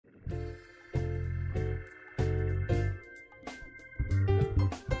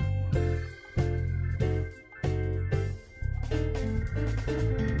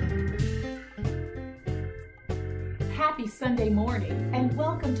Happy Sunday morning and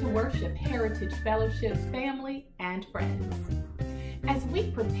welcome to worship, Heritage Fellowship family and friends. As we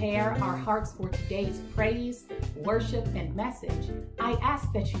prepare our hearts for today's praise, worship, and message, I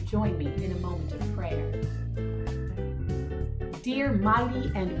ask that you join me in a moment of prayer. Dear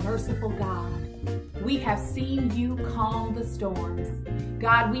mighty and merciful God, we have seen you calm the storms.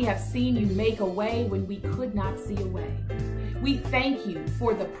 God, we have seen you make a way when we could not see a way. We thank you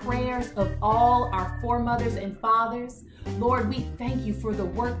for the prayers of all our foremothers and fathers. Lord, we thank you for the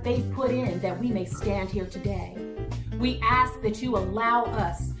work they've put in that we may stand here today. We ask that you allow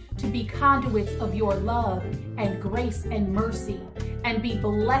us to be conduits of your love and grace and mercy and be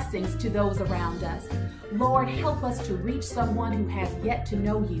blessings to those around us. Lord, help us to reach someone who has yet to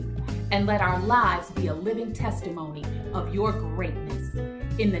know you and let our lives be a living testimony of your greatness.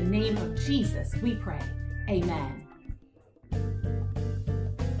 In the name of Jesus, we pray. Amen.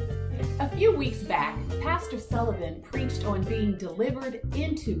 A few weeks back, Pastor Sullivan preached on being delivered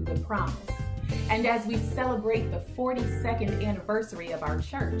into the promise. And as we celebrate the 42nd anniversary of our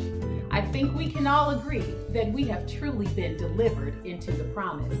church, I think we can all agree that we have truly been delivered into the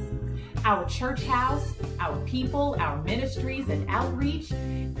promise. Our church house, our people, our ministries and outreach,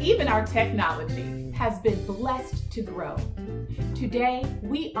 even our technology has been blessed to grow. Today,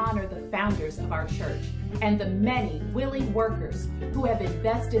 we honor the founders of our church and the many willing workers who have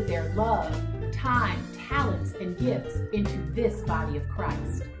invested their love, time, talents, and gifts into this body of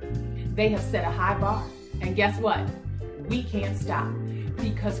Christ. They have set a high bar, and guess what? We can't stop,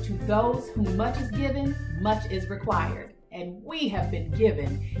 because to those whom much is given, much is required. And we have been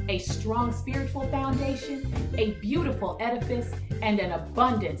given a strong spiritual foundation, a beautiful edifice, and an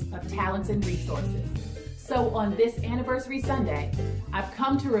abundance of talents and resources. So on this anniversary Sunday, I've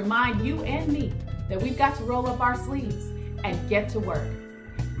come to remind you and me that we've got to roll up our sleeves and get to work.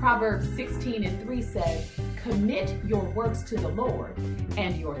 Proverbs 16:3 says, "Commit your works to the Lord,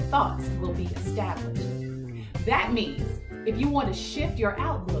 and your thoughts will be established." That means if you want to shift your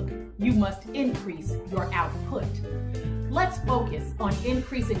outlook, you must increase your output. Let's focus on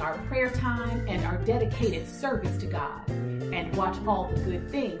increasing our prayer time and our dedicated service to God, and watch all the good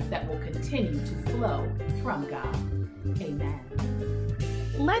things that will continue to flow from God. Amen.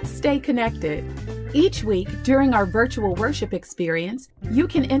 Let's stay connected. Each week during our virtual worship experience, you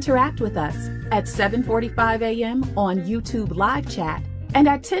can interact with us at 7:45 a.m. on YouTube live chat and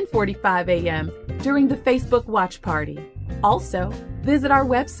at 10:45 a.m. during the Facebook watch party. Also, visit our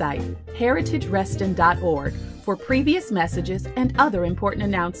website, HeritageReston.org, for previous messages and other important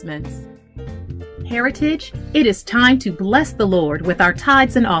announcements. Heritage, it is time to bless the Lord with our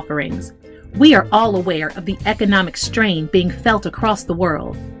tithes and offerings. We are all aware of the economic strain being felt across the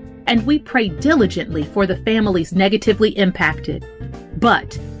world, and we pray diligently for the families negatively impacted.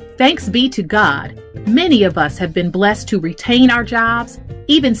 But, thanks be to God, many of us have been blessed to retain our jobs,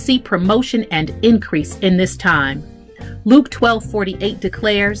 even see promotion and increase in this time. Luke 12:48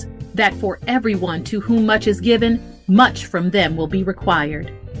 declares that for everyone to whom much is given, much from them will be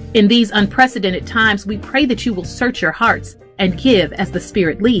required. In these unprecedented times, we pray that you will search your hearts and give as the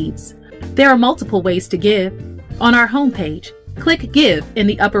Spirit leads. There are multiple ways to give. On our homepage, click Give in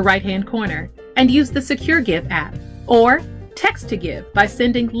the upper right-hand corner and use the Secure Give app, or text to give by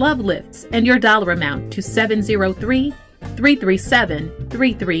sending lovelifts and your dollar amount to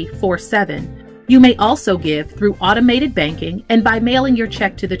 703-337-3347. You may also give through automated banking and by mailing your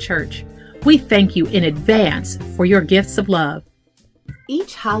check to the church. We thank you in advance for your gifts of love.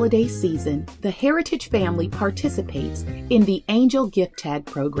 Each holiday season, the Heritage family participates in the Angel Gift Tag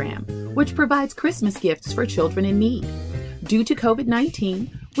program, which provides Christmas gifts for children in need. Due to COVID-19,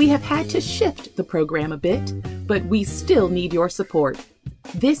 we have had to shift the program a bit, but we still need your support.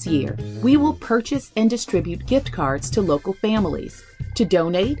 This year, we will purchase and distribute gift cards to local families. To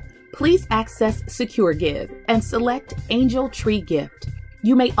donate, please access Secure Give and select Angel Tree Gift.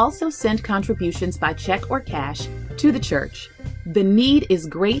 You may also send contributions by check or cash to the church. The need is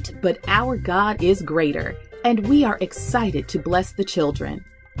great, but our God is greater, and we are excited to bless the children.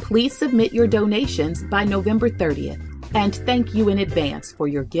 Please submit your donations by November 30th, and thank you in advance for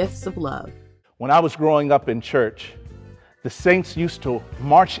your gifts of love. When I was growing up in church, the saints used to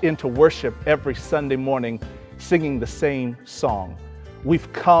march into worship every Sunday morning singing the same song.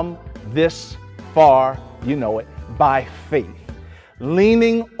 We've come this far, you know it, by faith,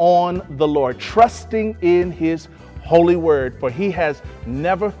 leaning on the Lord, trusting in His holy word, for He has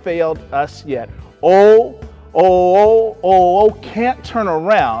never failed us yet. Can't turn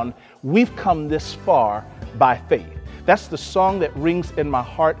around. We've come this far by faith. That's the song that rings in my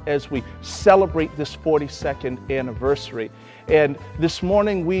heart as we celebrate this 42nd anniversary. And this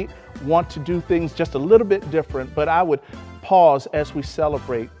morning we want to do things just a little bit different, but I would pause as we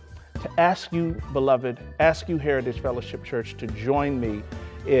celebrate to ask you, beloved, ask you, Heritage Fellowship Church, to join me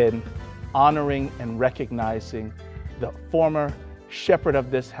in honoring and recognizing the former shepherd of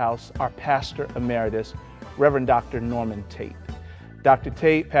this house, our pastor emeritus, Reverend Dr. Norman Tate. Dr.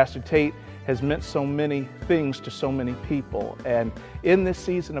 Tate, Pastor Tate, has meant so many things to so many people. And in this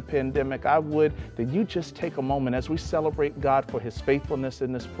season of pandemic, I would that you just take a moment as we celebrate God for his faithfulness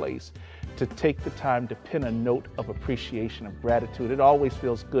in this place to take the time to pen a note of appreciation, of gratitude. It always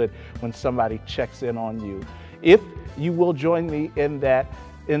feels good when somebody checks in on you. If you will join me in that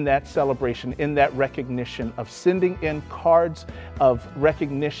celebration, in that recognition of sending in cards of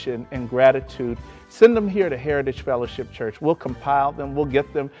recognition and gratitude, send them here to Heritage Fellowship Church. We'll compile them. We'll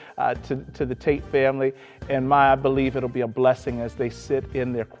get them to the Tate family. And I believe it'll be a blessing as they sit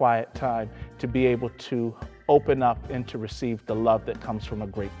in their quiet time to be able to open up and to receive the love that comes from a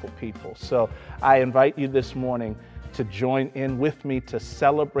grateful people. So I invite you this morning to join in with me to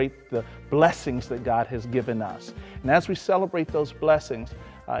celebrate the blessings that God has given us. And as we celebrate those blessings,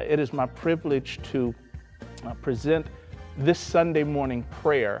 it is my privilege to present this Sunday morning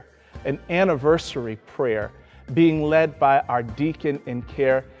prayer, an anniversary prayer being led by our deacon in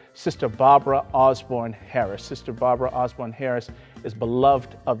care, Sister Barbara Osborne Harris. Sister Barbara Osborne Harris is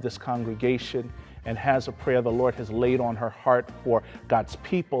beloved of this congregation and has a prayer the Lord has laid on her heart for God's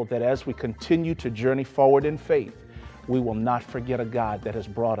people, that as we continue to journey forward in faith, we will not forget a God that has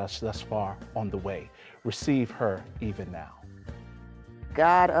brought us thus far on the way. Receive her even now.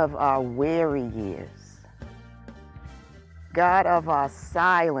 God of our weary years, God of our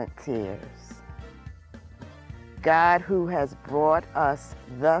silent tears, God who has brought us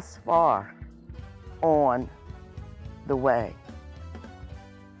thus far on the way.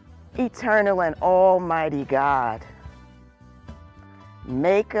 Eternal and almighty God,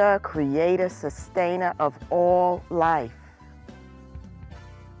 maker, creator, sustainer of all life,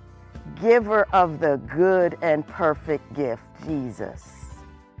 giver of the good and perfect gift, Jesus.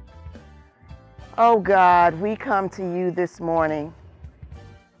 Oh God, we come to you this morning,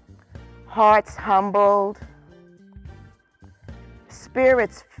 hearts humbled,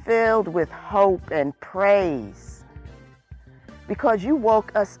 spirits filled with hope and praise, because you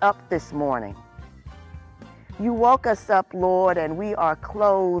woke us up this morning. You woke us up, Lord, and we are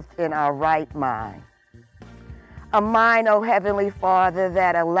clothed in our right mind. A mind, oh Heavenly Father,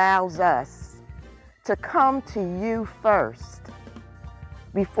 that allows us to come to you first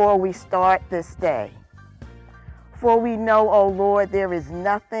before we start this day. For we know, oh Lord, there is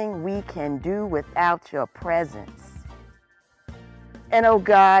nothing we can do without your presence. And oh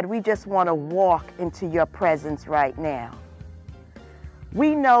God, we just want to walk into your presence right now.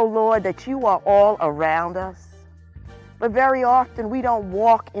 We know, Lord, that you are all around us, but very often we don't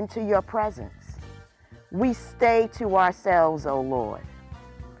walk into your presence. We stay to ourselves, oh Lord.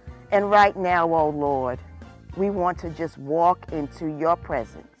 And right now, oh Lord, we want to just walk into your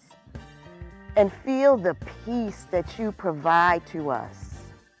presence and feel the peace that you provide to us.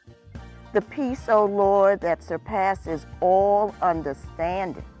 The peace, oh Lord, that surpasses all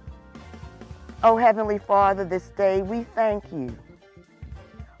understanding. Oh Heavenly Father, this day we thank you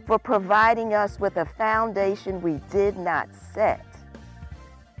for providing us with a foundation we did not set.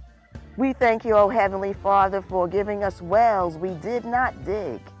 We thank you, oh Heavenly Father, for giving us wells we did not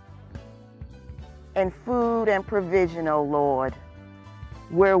dig, and food and provision, oh Lord,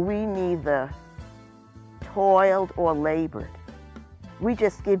 where we neither toiled or labored. We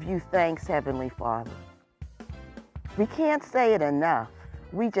just give you thanks, Heavenly Father. We can't say it enough.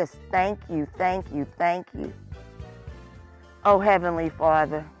 We just thank you, thank you, thank you. Oh Heavenly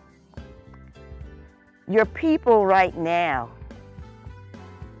Father, your people right now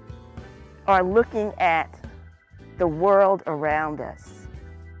are looking at the world around us.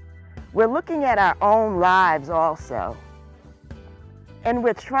 We're looking at our own lives also, and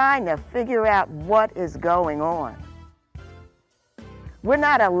we're trying to figure out what is going on. We're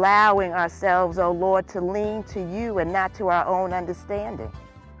not allowing ourselves, oh Lord, to lean to you and not to our own understanding.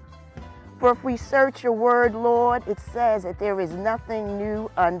 For if we search your word, Lord, it says that there is nothing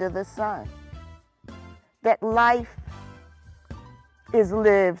new under the sun, that life is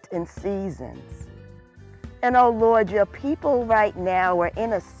lived in seasons. And oh Lord, your people right now are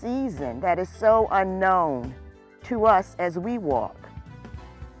in a season that is so unknown to us as we walk.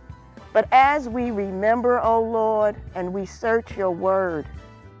 But as we remember, oh Lord, and we search your word,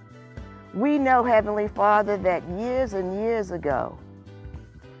 we know, Heavenly Father, that years and years ago,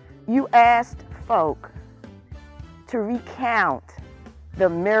 you asked folk to recount the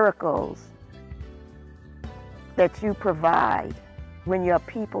miracles that you provide when your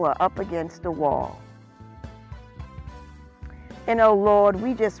people are up against the wall. And oh Lord,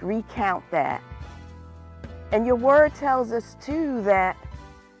 we just recount that. And your word tells us too that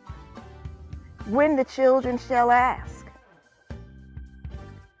when the children shall ask,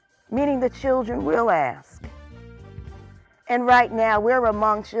 meaning the children will ask. And right now we're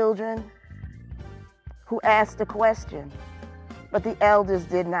among children who asked a question, but the elders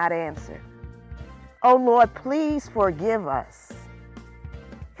did not answer. Oh Lord, please forgive us.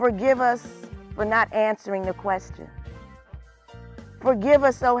 Forgive us for not answering the question. Forgive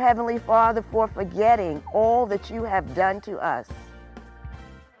us, oh Heavenly Father, for forgetting all that you have done to us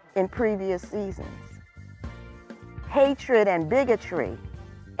in previous seasons. Hatred and bigotry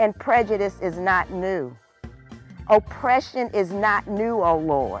and prejudice is not new. Oppression is not new, oh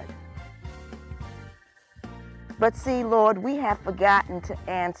Lord. But see, Lord, we have forgotten to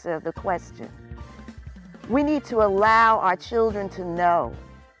answer the question. We need to allow our children to know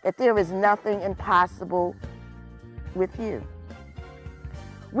that there is nothing impossible with you.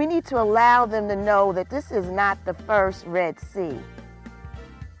 We need to allow them to know that this is not the first Red Sea.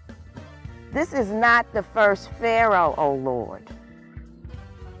 This is not the first Pharaoh, oh Lord.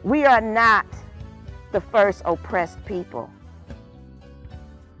 We are not the first oppressed people.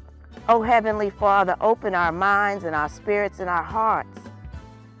 Oh Heavenly Father, open our minds and our spirits and our hearts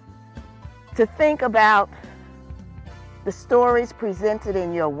to think about the stories presented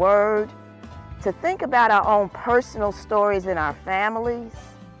in your word, to think about our own personal stories in our families.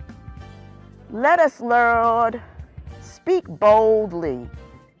 Let us, Lord, speak boldly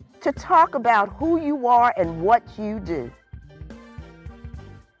to talk about who you are and what you do.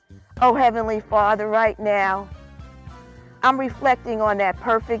 Oh Heavenly Father, right now, I'm reflecting on that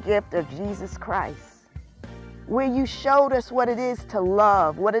perfect gift of Jesus Christ, where you showed us what it is to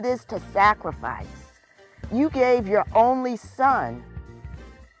love, what it is to sacrifice. You gave your only Son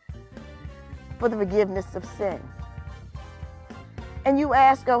for the forgiveness of sin. And you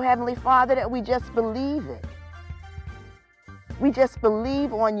ask, oh Heavenly Father, that we just believe it. We just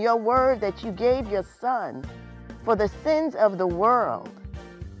believe on your word that you gave your Son for the sins of the world.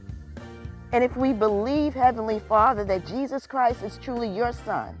 And if we believe, Heavenly Father, that Jesus Christ is truly your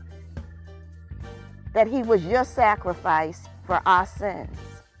Son, that he was your sacrifice for our sins.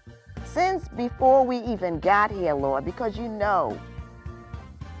 Sins before we even got here, Lord, because you know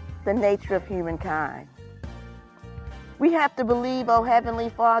the nature of humankind. We have to believe, oh Heavenly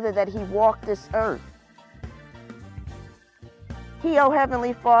Father, that he walked this earth. He, oh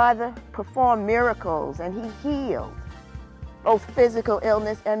Heavenly Father, performed miracles and he healed both physical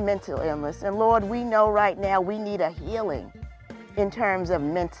illness and mental illness. And Lord, we know right now we need a healing in terms of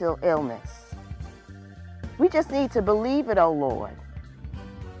mental illness. We just need to believe it, oh Lord.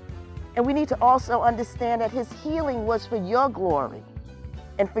 And we need to also understand that his healing was for your glory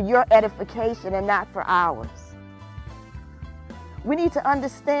and for your edification and not for ours. We need to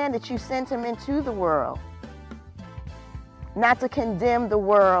understand that you sent him into the world, not to condemn the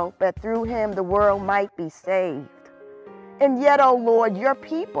world, but through him the world might be saved. And yet, oh Lord, your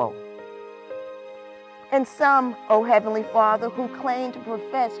people, and some, oh Heavenly Father, who claim to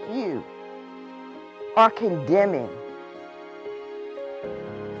profess you, are condemning.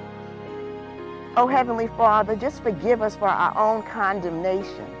 Oh Heavenly Father, just forgive us for our own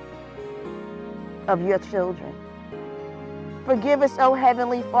condemnation of your children. Forgive us, oh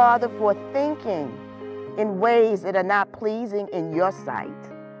Heavenly Father, for thinking in ways that are not pleasing in your sight.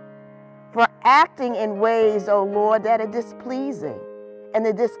 For acting in ways, oh Lord, that are displeasing and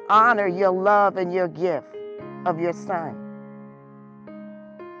that dishonor your love and your gift of your Son.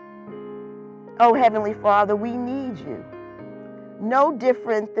 Oh Heavenly Father, we need you. No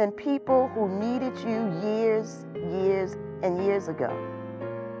different than people who needed you years and years ago.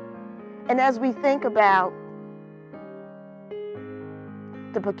 And as we think about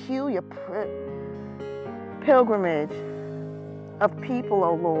the peculiar pilgrimage of people,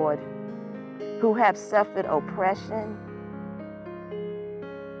 oh Lord, who have suffered oppression,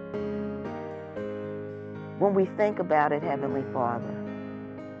 when we think about it, Heavenly Father,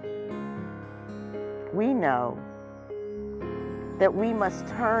 we know that we must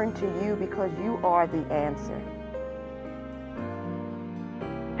turn to you because you are the answer.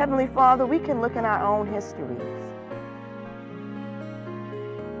 Heavenly Father, we can look in our own histories.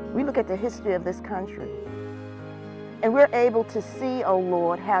 We look at the history of this country, and we're able to see, oh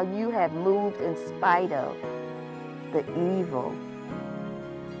Lord, how you have moved in spite of the evil.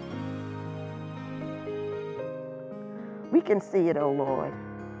 We can see it, oh Lord.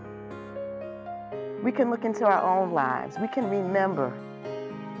 We can look into our own lives. We can remember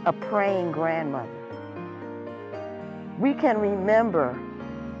a praying grandmother. We can remember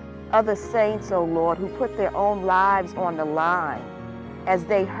other saints, oh Lord, who put their own lives on the line as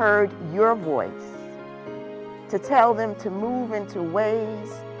they heard your voice to tell them to move into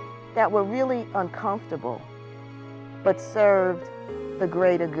ways that were really uncomfortable, but served the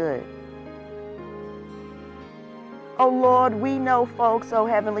greater good. Oh Lord, we know folks, oh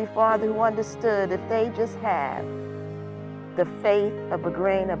Heavenly Father, who understood if they just have the faith of a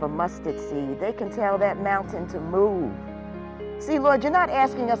grain of a mustard seed, they can tell that mountain to move. See, Lord, you're not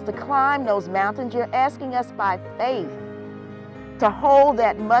asking us to climb those mountains. You're asking us by faith to hold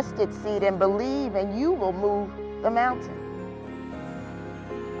that mustard seed and believe, and you will move the mountain.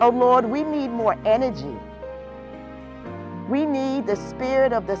 Oh Lord, we need more energy. We need the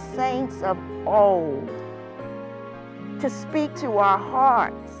spirit of the saints of old to speak to our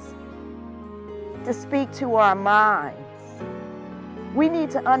hearts, to speak to our minds. We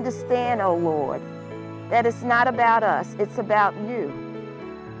need to understand, oh Lord, that it's not about us, it's about you.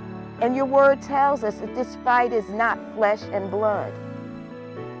 And your word tells us that this fight is not flesh and blood.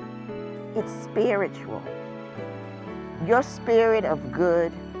 It's spiritual. Your spirit of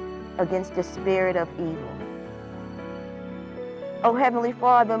good against the spirit of evil. Oh Heavenly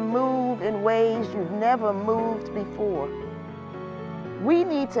Father, move in ways you've never moved before. We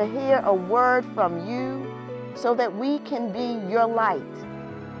need to hear a word from you so that we can be your light.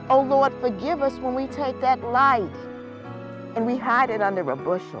 Oh Lord, forgive us when we take that light and we hide it under a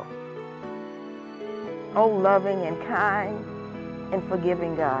bushel. Oh loving and kind and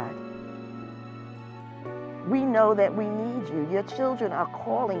forgiving God, we know that we need you. Your children are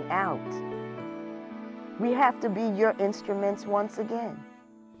calling out. We have to be your instruments once again.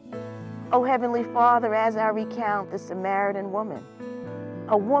 Oh Heavenly Father, as I recount the Samaritan woman,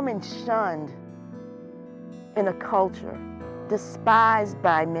 a woman shunned in a culture, despised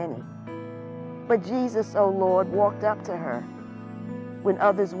by many. But Jesus, oh Lord, walked up to her when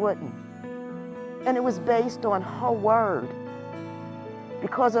others wouldn't. And it was based on her word,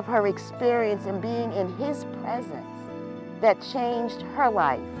 because of her experience in being in his presence, that changed her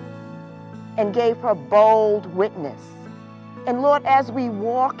life and gave her bold witness. And Lord, as we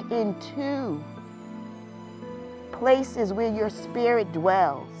walk into places where your spirit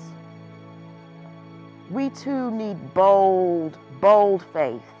dwells, we too need bold, bold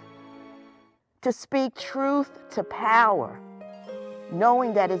faith to speak truth to power,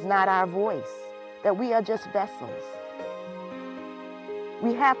 knowing that is not our voice, that we are just vessels.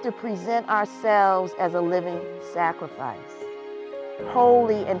 We have to present ourselves as a living sacrifice,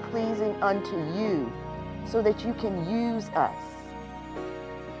 holy and pleasing unto you, so that you can use us.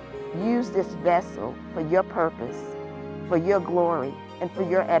 Use this vessel for your purpose, for your glory, and for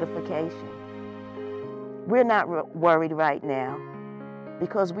your edification. We're not worried right now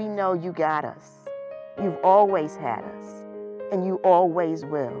because we know you got us. You've always had us, and you always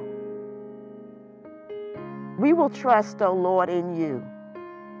will. We will trust, O Lord, in you.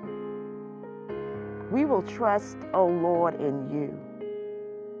 We will trust, O Lord, in you.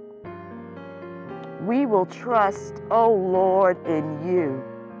 We will trust, O Lord, in you.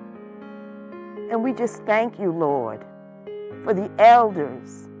 And we just thank you, Lord, for the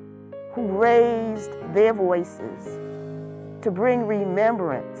elders who raised their voices to bring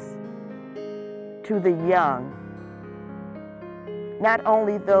remembrance to the young. Not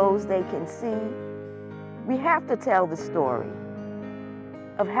only those they can see, we have to tell the story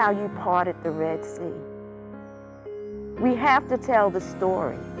of how you parted the Red Sea. We have to tell the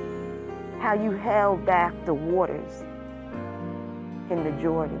story how you held back the waters in the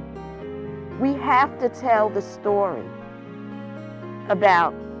Jordan. We have to tell the story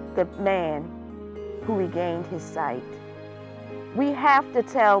about the man who regained his sight. We have to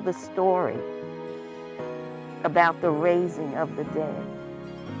tell the story about the raising of the dead.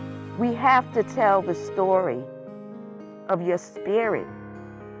 We have to tell the story of your spirit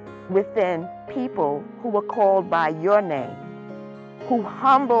within people who were called by your name, who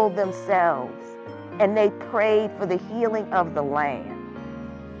humbled themselves and they prayed for the healing of the land.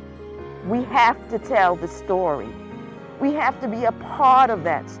 We have to tell the story. We have to be a part of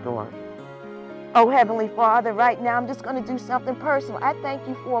that story. Oh, Heavenly Father, right now I'm just going to do something personal. I thank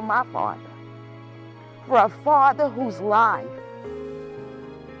you for my father, for a father whose life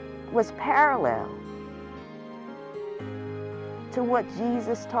was parallel to what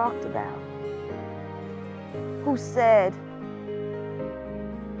Jesus talked about, who said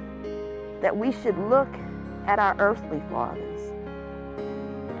that we should look at our earthly fathers.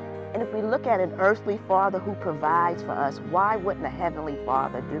 And if we look at an earthly father who provides for us, why wouldn't a heavenly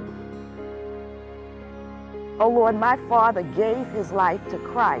father do? Oh Lord, my father gave his life to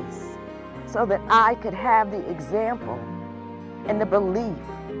Christ so that I could have the example and the belief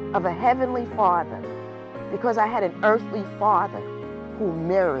of a heavenly father, because I had an earthly father who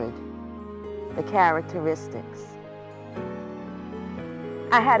mirrored the characteristics.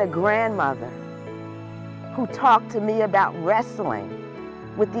 I had a grandmother who talked to me about wrestling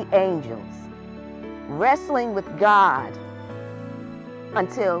with the angels, wrestling with God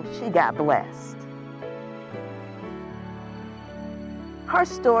until she got blessed. Her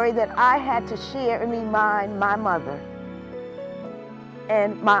story that I had to share and remind my mother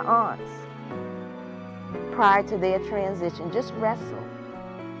and my aunts prior to their transition. Just wrestle.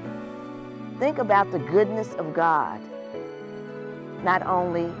 Think about the goodness of God, not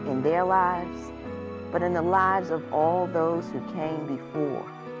only in their lives, but in the lives of all those who came before.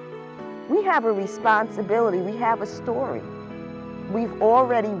 We have a responsibility. We have a story. We've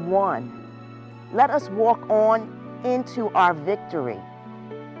already won. Let us walk on into our victory,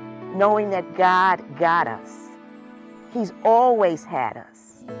 knowing that God got us. He's always had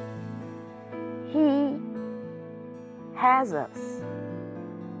us. He has us.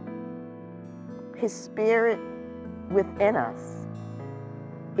 His spirit within us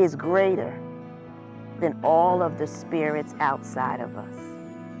is greater than all of the spirits outside of us.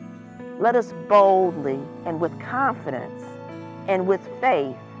 Let us boldly and with confidence and with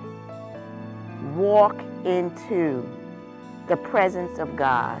faith walk into the presence of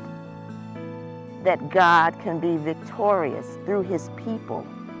God, that God can be victorious through his people.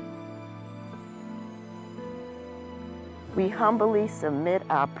 We humbly submit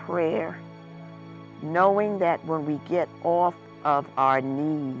our prayer, knowing that when we get off of our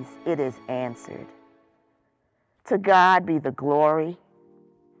knees, it is answered. To God be the glory.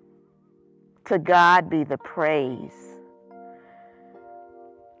 To God be the praise.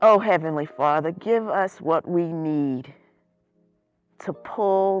 Oh, Heavenly Father, give us what we need to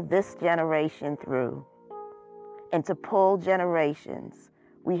pull this generation through and to pull generations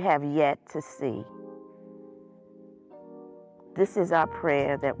we have yet to see. This is our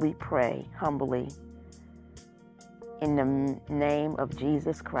prayer that we pray humbly in the name of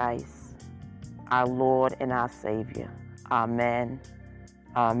Jesus Christ, our Lord and our Savior. Amen,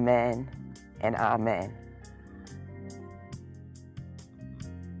 amen, and amen.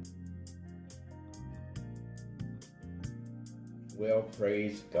 Well,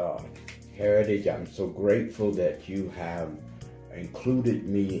 praise God. Heritage, I'm so grateful that you have included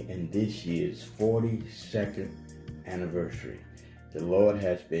me in this year's 42nd anniversary. The Lord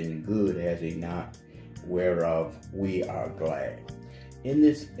has been good, has he not? Whereof we are glad. In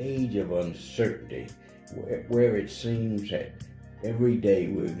this age of uncertainty, where it seems that every day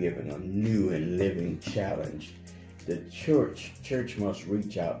we're given a new and living challenge, the church must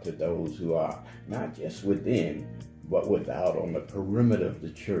reach out to those who are not just within, but without on the perimeter of the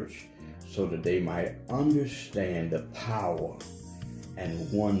church, so that they might understand the power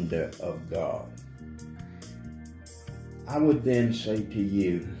and wonder of God. I would then say to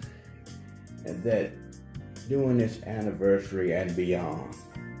you that during this anniversary and beyond,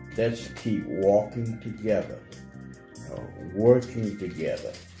 let's keep walking together, working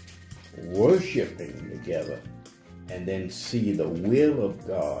together, worshiping together, and then see the will of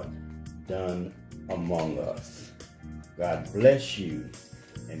God done among us. God bless you,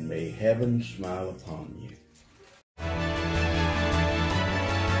 and may heaven smile upon you.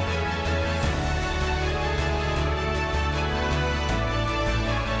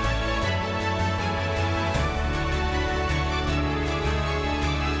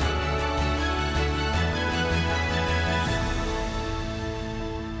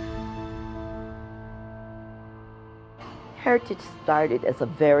 Heritage started as a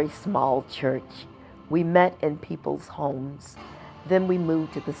very small church. We met in people's homes. Then we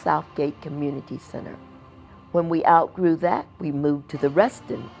moved to the Southgate Community Center. When we outgrew that, we moved to the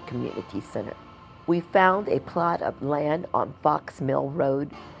Reston Community Center. We found a plot of land on Fox Mill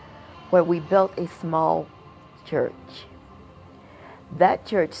Road where we built a small church. That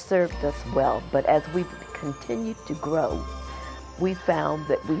church served us well, but as we continued to grow, we found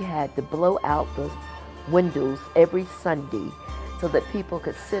that we had to blow out the windows every Sunday so that people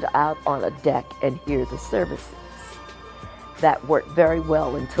could sit out on a deck and hear the services. That worked very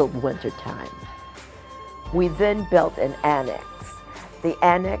well until winter time. We then built an annex. The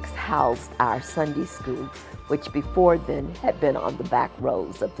annex housed our Sunday school, which before then had been on the back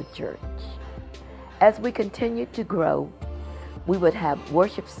rows of the church. As we continued to grow, we would have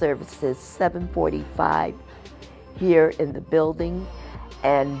worship services 7:45 here in the building,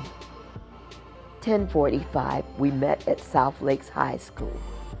 and 10:45 we met at South Lakes High School.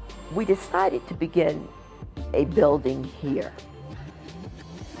 We decided to begin a building here.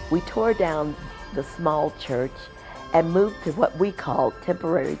 We tore down the small church and moved to what we called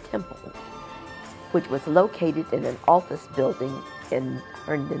Temporary Temple, which was located in an office building in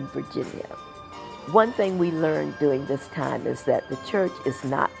Herndon, Virginia. One thing we learned during this time is that the church is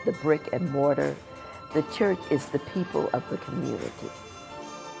not the brick and mortar. The church is the people of the community.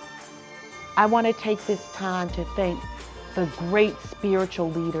 I want to take this time to thank the great spiritual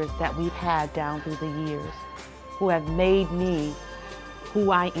leaders that we've had down through the years who have made me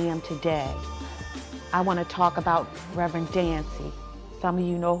who I am today. I want to talk about Reverend Dancy. Some of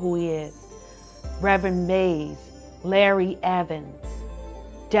you know who he is. Reverend Mays, Larry Evans,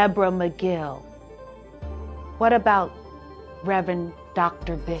 Deborah McGill. What about Reverend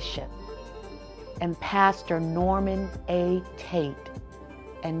Dr. Bishop and Pastor Norman A. Tate,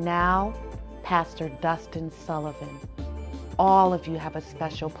 and now Pastor Dustin Sullivan? All of you have a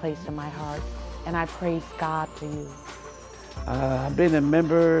special place in my heart, and I praise God for you. I've been a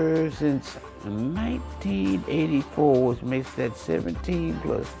member since 1984, which makes that 17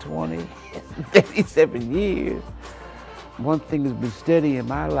 plus 20, 37 years. One thing that's been steady in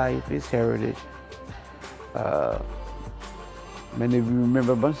my life is Heritage. Many of you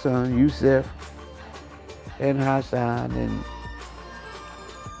remember my son, Yusef, and Hassan, and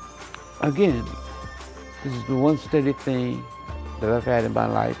again, this is the one steady thing that I've had in my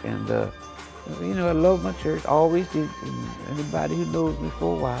life, and you know, I love my church, always did, and anybody who knows me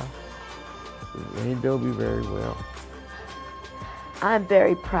for a while, they know me very well. I'm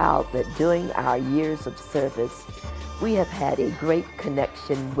very proud that during our years of service, we have had a great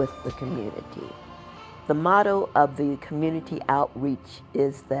connection with the community. The motto of the community outreach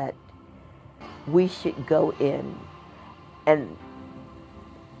is that we should go in and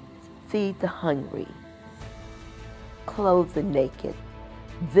feed the hungry, clothe the naked,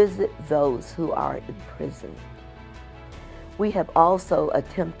 visit those who are imprisoned. We have also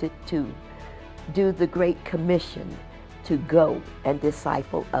attempted to do the Great Commission to go and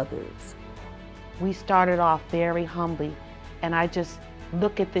disciple others. We started off very humbly, and I just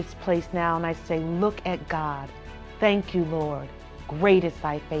look at this place now and I say, look at God. Thank you, Lord. Great is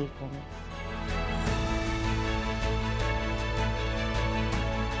thy faithfulness.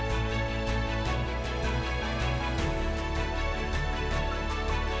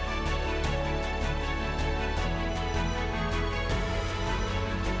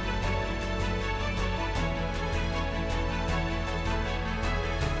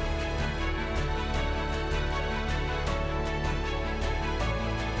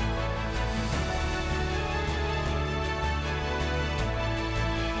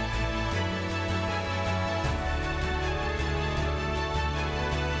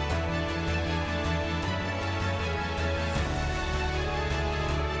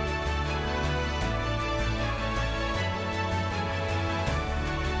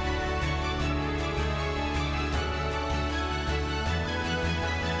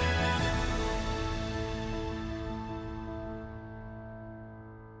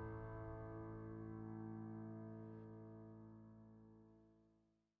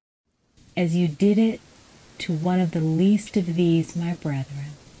 As you did it to one of the least of these, my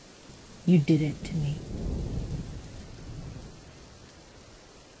brethren, you did it to me.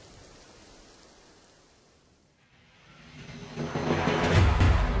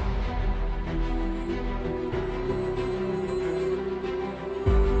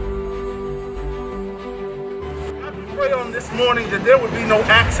 Pray on this morning that there would be no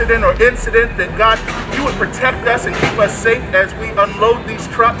accident or incident, that God, you would protect us and keep us safe as we unload these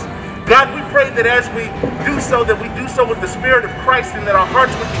trucks. God, we pray that as we do so, that we do so with the Spirit of Christ, and that our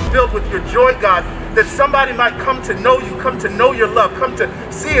hearts would be filled with your joy, God, that somebody might come to know you, come to know your love, come to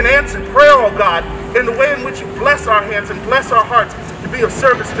see an answered prayer, oh God, in the way in which you bless our hands and bless our hearts to be of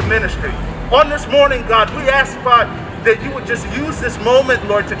service to ministry. On this morning, God, we ask, God, that you would just use this moment,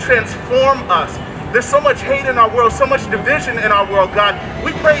 Lord, to transform us. There's so much hate in our world, so much division in our world, God.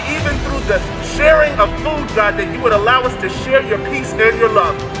 We pray even through the sharing of food, God, that you would allow us to share your peace and your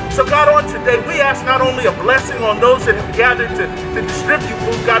love. So God, on today, we ask not only a blessing on those that have gathered to distribute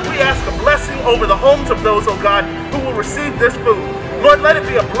food, God, we ask a blessing over the homes of those, oh God, who will receive this food. Lord, let it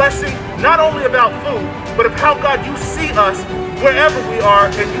be a blessing not only about food, but of how, God, you see us wherever we are,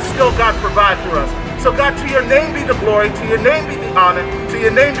 and you still, God, provide for us. So God, to your name be the glory, to your name be the honor, to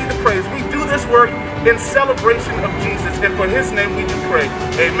your name be the praise. We do this work in celebration of Jesus, and for his name we do pray.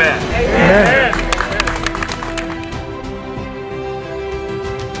 Amen. Amen. Amen.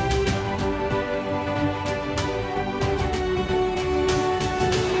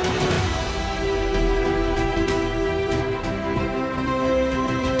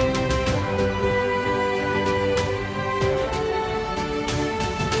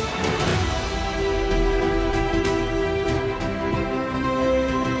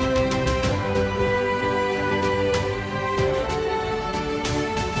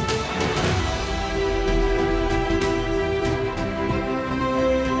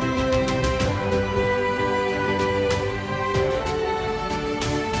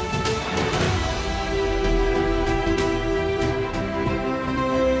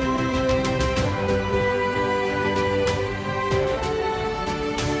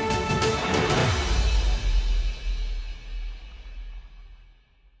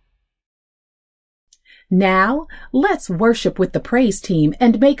 Now, let's worship with the praise team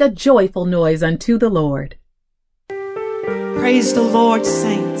and make a joyful noise unto the Lord. Praise the Lord,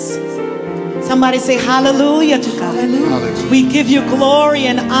 saints. Somebody say hallelujah to God. Hallelujah. We give you glory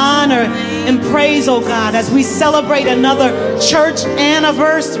and honor and praise, oh God, as we celebrate another church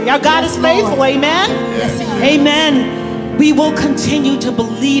anniversary. Our God is faithful, amen? Yes. Amen. We will continue to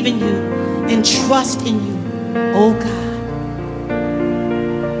believe in you and trust in you, oh God.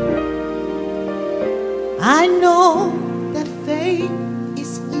 I know that faith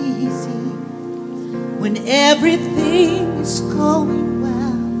is easy when everything is going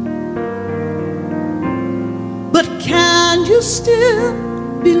well. But can you still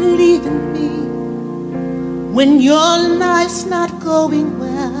believe in me when your life's not going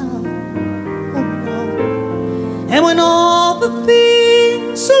well? Oh no. And when all the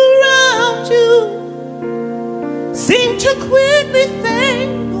things around you seem to quickly fade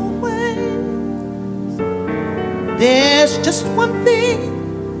away, there's just one thing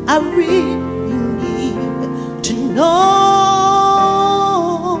I really need to know.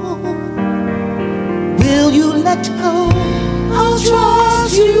 Will you let go? I'll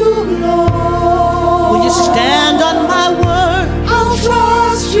trust you, Lord. Will you stand on my word? I'll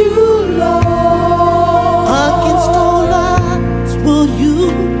trust you, Lord. Against all odds, will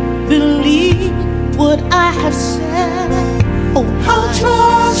you believe what I have said? Oh, I'll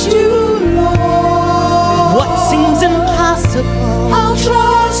trust you, Lord. What seems impossible, I'll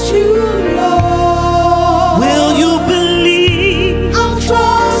trust you, Lord. Will you believe? I'll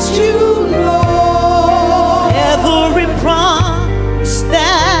trust you, Lord. Every promise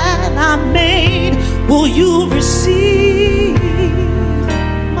that I made, will you receive?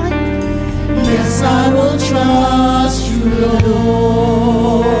 Yes, I will trust you,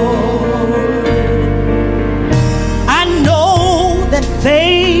 Lord. I know that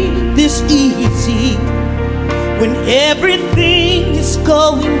faith is easy when everything is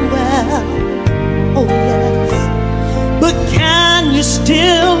going well. Oh yes. But can you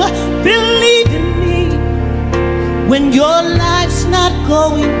still believe in me when your life's not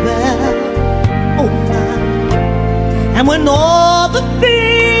going well? Oh my. And when all the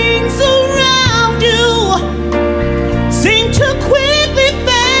things around you seem to quickly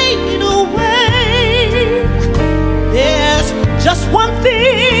fade away, there's just one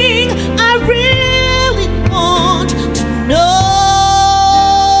thing I really want to know.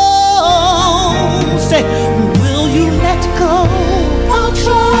 Say, will you let go? I'll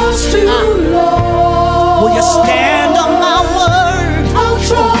trust you, Lord. Will you stand on my word? I'll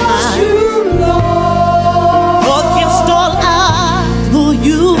trust you, Lord. Against all odds, will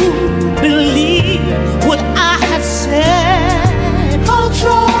you believe what I have said? I'll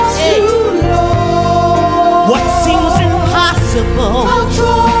trust you, Lord. What seems impossible, I'll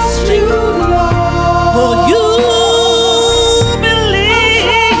trust you, Lord. Will you believe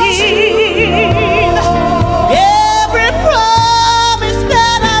every promise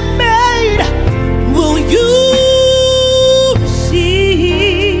that I made? Will you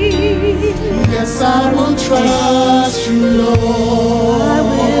receive? Yes, I will trust you, Lord.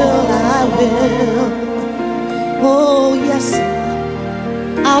 I will. Oh, yes,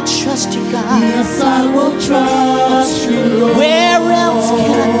 I'll trust you, God. Yes, I will trust you, Lord. Where else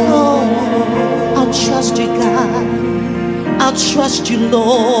can I go? I'll trust you, God. I'll trust you,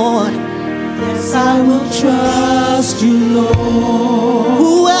 Lord. Yes, I will trust you, Lord.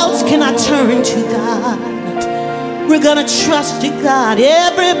 Who else can I turn to, God? We're gonna trust you, God.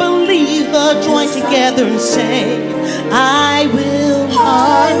 Every believer join together and say, I will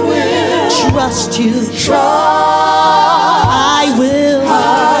trust you. I will.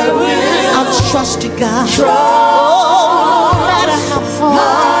 I'll trust you, God. Oh, no matter how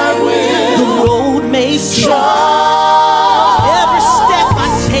hard the road may seem, every step I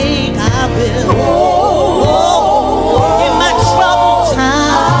take, I will. Oh, in my troubled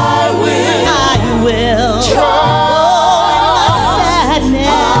time, I will. Oh, in my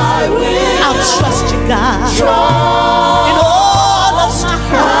sadness, I'll trust you, God. In all of my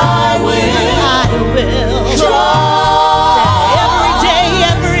hurt, I will.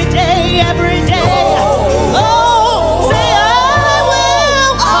 Every day, oh,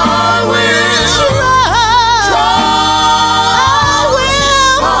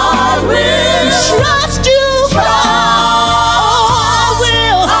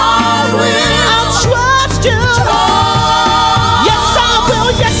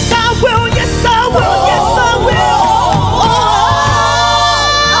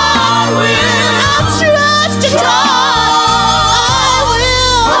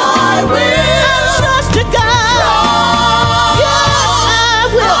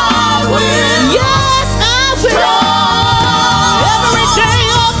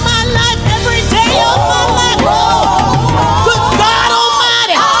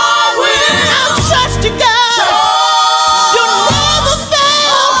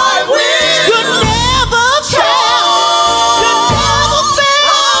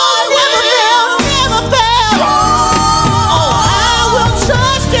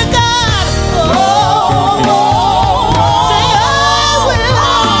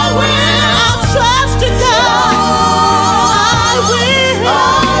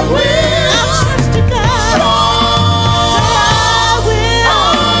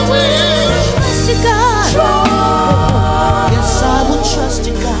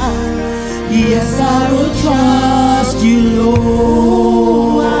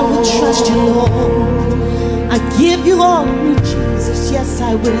 Oh, I will trust you, Lord. I give you all of me, Jesus. Yes,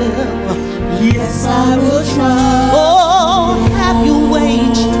 I will. Yes, I will trust. Oh, have your way,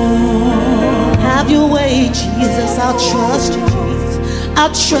 Jesus. Have your way, Jesus. I'll trust you, Jesus.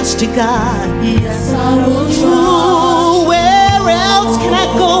 I'll trust you, God. Yes, I will trust. Oh, where else can I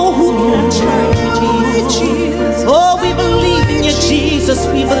go? Who can I turn to, Jesus? Oh, we believe in you, Jesus.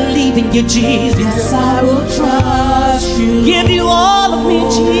 We believe in you, Jesus. Yes, I will trust you. Give you all of me,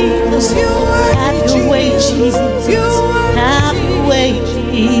 Jesus. Have your way, Jesus. Have your way,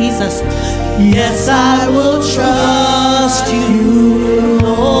 Jesus. Yes, I will trust you,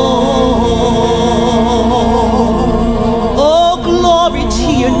 Lord. Oh, glory to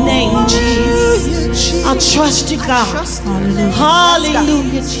your name, Jesus. I'll trust you, God.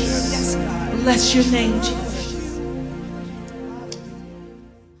 Hallelujah, Jesus. Bless your name, Jesus.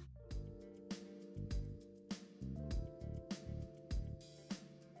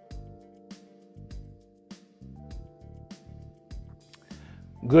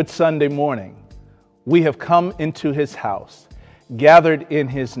 Good Sunday morning. We have come into his house, gathered in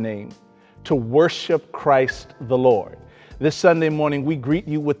his name, to worship Christ the Lord. This Sunday morning, we greet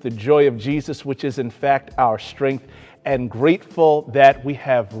you with the joy of Jesus, which is in fact our strength, and grateful that we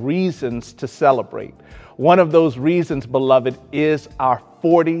have reasons to celebrate. One of those reasons, beloved, is our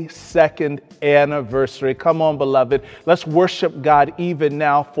 42nd anniversary. Come on, beloved. Let's worship God even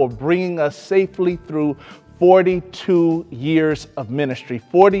now for bringing us safely through 42 years of ministry,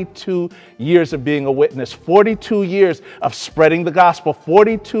 42 years of being a witness, 42 years of spreading the gospel,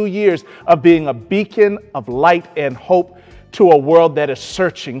 42 years of being a beacon of light and hope to a world that is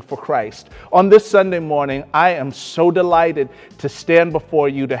searching for Christ. On this Sunday morning, I am so delighted to stand before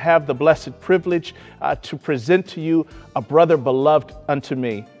you, to have the blessed privilege to present to you a brother beloved unto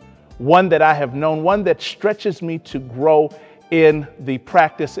me, one that I have known, one that stretches me to grow in the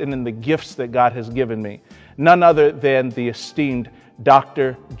practice and in the gifts that God has given me. None other than the esteemed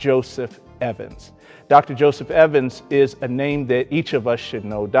Dr. Joseph Evans. Dr. Joseph Evans is a name that each of us should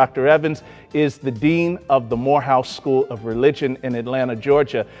know. Dr. Evans is the Dean of the Morehouse School of Religion in Atlanta,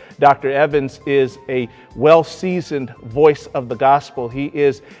 Georgia. Dr. Evans is a well-seasoned voice of the gospel. He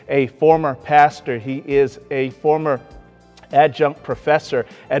is a former pastor. He is a former adjunct professor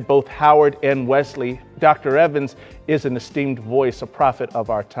at both Howard and Wesley. Dr. Evans is an esteemed voice, a prophet of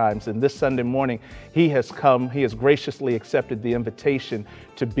our times. And this Sunday morning, he has graciously accepted the invitation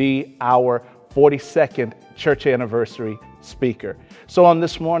to be our 42nd church anniversary speaker. So on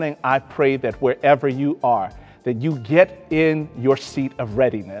this morning, I pray that wherever you are, that you get in your seat of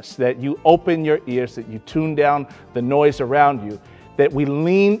readiness, that you open your ears, that you tune down the noise around you, that we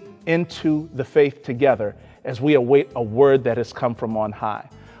lean into the faith together as we await a word that has come from on high.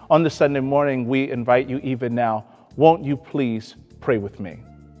 On this Sunday morning, we invite you even now, won't you please pray with me?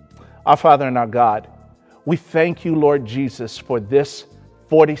 Our Father and our God, we thank you, Lord Jesus, for this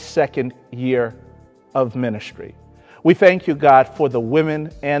 42nd year of ministry. We thank you, God, for the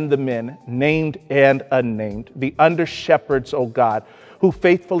women and the men, named and unnamed, the under-shepherds, oh God, who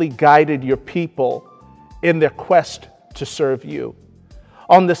faithfully guided your people in their quest to serve you.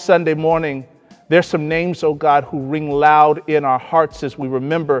 On this Sunday morning, there's some names, oh God, who ring loud in our hearts as we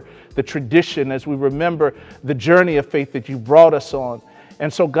remember the tradition, as we remember the journey of faith that you brought us on.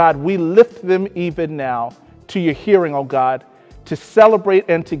 And so, God, we lift them even now to your hearing, oh God, to celebrate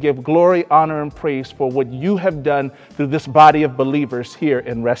and to give glory, honor, and praise for what you have done through this body of believers here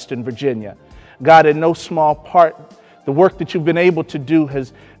in Reston, Virginia. God, in no small part, the work that you've been able to do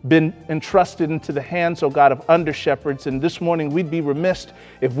has been entrusted into the hands, oh God, of under-shepherds. And this morning, we'd be remiss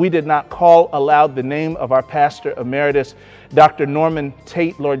if we did not call aloud the name of our pastor emeritus, Dr. Norman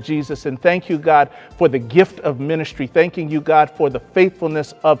Tate, Lord Jesus. And thank you, God, for the gift of ministry. Thanking you, God, for the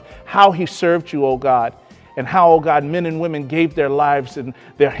faithfulness of how he served you, oh God, and how, oh God, men and women gave their lives and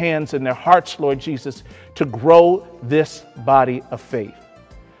their hands and their hearts, Lord Jesus, to grow this body of faith.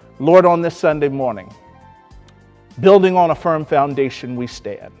 Lord, on this Sunday morning, building on a firm foundation we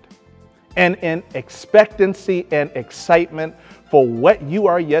stand, and in expectancy and excitement for what you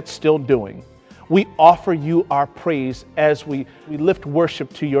are yet still doing, we offer you our praise as we lift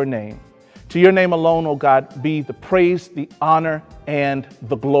worship to your name. To your name alone, O God, be the praise, the honor, and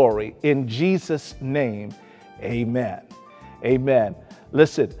the glory. In Jesus' name, amen. Amen.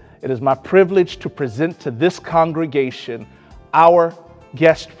 Listen, it is my privilege to present to this congregation our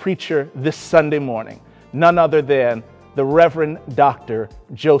guest preacher this Sunday morning, none other than the Reverend Dr.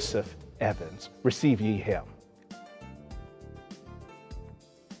 Joseph Evans. Receive ye him.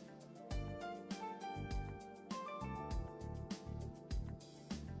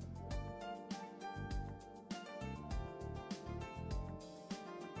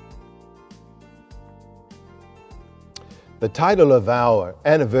 The title of our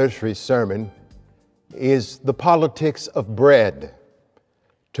anniversary sermon is The Politics of Bread.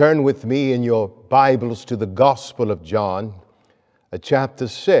 Turn with me in your Bibles to the Gospel of John, chapter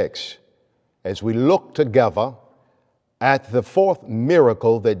 6, as we look together at the fourth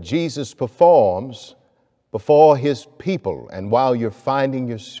miracle that Jesus performs before his people. And while you're finding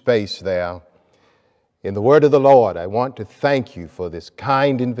your space there, in the word of the Lord, I want to thank you for this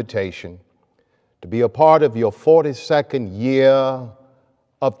kind invitation to be a part of your 42nd year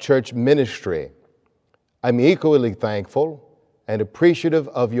of church ministry. I'm equally thankful and appreciative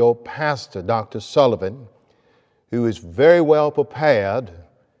of your pastor, Dr. Sullivan, who is very well prepared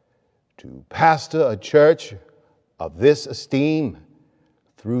to pastor a church of this esteem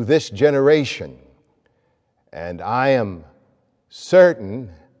through this generation. And I am certain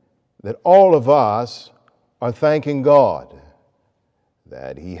that all of us are thanking God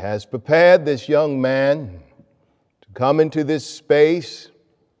that he has prepared this young man to come into this space,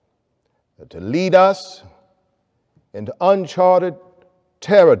 to lead us into uncharted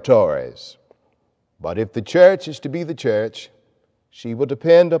territories. But if the church is to be the church, she will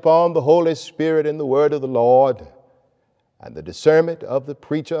depend upon the Holy Spirit and the word of the Lord and the discernment of the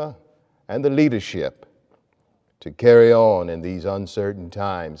preacher and the leadership to carry on in these uncertain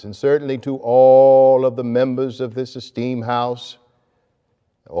times. And certainly to all of the members of this esteemed house,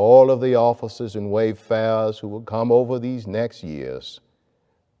 all of the officers and wayfarers who will come over these next years,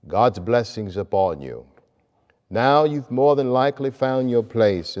 God's blessings upon you. Now you've more than likely found your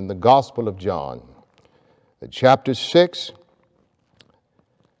place in the Gospel of John, chapter 6,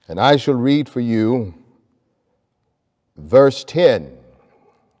 and I shall read for you verse 10.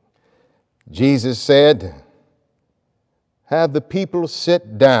 Jesus said, "Have the people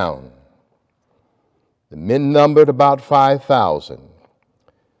sit down." The men numbered about 5,000.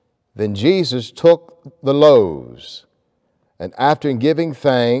 Then Jesus took the loaves, and after giving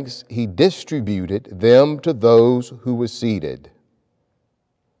thanks, he distributed them to those who were seated.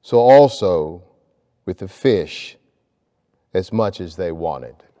 So also with the fish, as much as they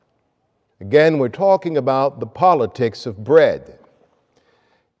wanted. Again, we're talking about the politics of bread.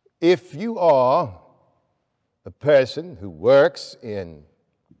 If you are a person who works in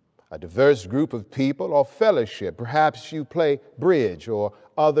a diverse group of people or fellowship, perhaps you play bridge, or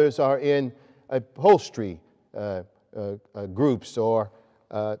others are in upholstery groups, or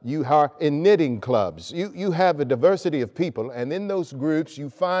you are in knitting clubs. You have a diversity of people, and in those groups you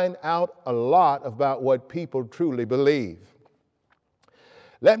find out a lot about what people truly believe.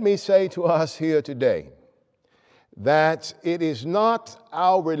 Let me say to us here today that it is not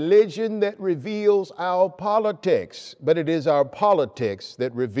our religion that reveals our politics, but it is our politics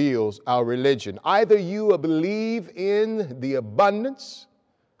that reveals our religion. Either you believe in the abundance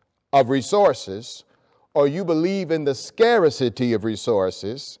of resources, or you believe in the scarcity of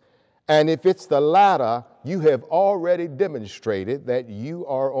resources, and if it's the latter, you have already demonstrated that you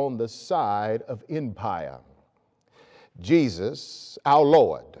are on the side of empire. Jesus, our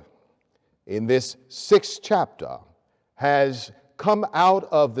Lord, in this 6th chapter, has come out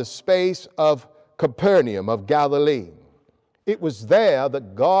of the space of Capernaum of Galilee. It was there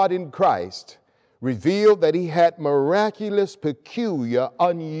that God in Christ revealed that he had miraculous, peculiar,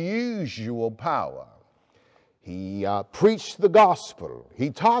 unusual power. He preached the gospel, he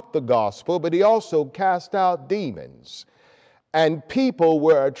taught the gospel, but he also cast out demons. And people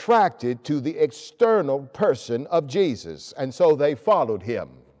were attracted to the external person of Jesus, and so they followed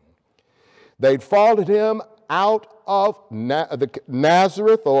him. They followed him out of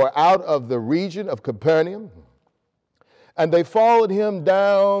Nazareth, or out of the region of Capernaum, and they followed him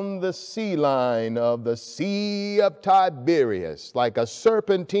down the sea line of the Sea of Tiberias, like a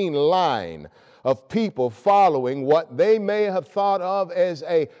serpentine line of people following what they may have thought of as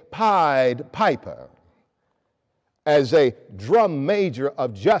a Pied Piper, as a drum major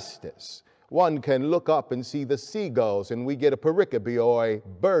of justice. One can look up and see the seagulls, and we get a pericope, or a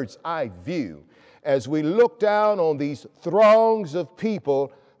bird's eye view, as we look down on these throngs of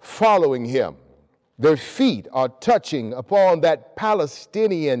people following him. Their feet are touching upon that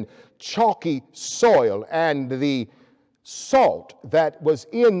Palestinian chalky soil, and the salt that was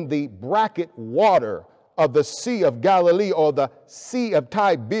in the bracket water of the Sea of Galilee, or the Sea of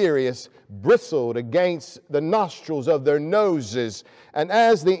Tiberias, bristled against the nostrils of their noses. And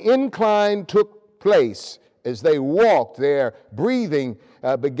as the incline took place, as they walked, their breathing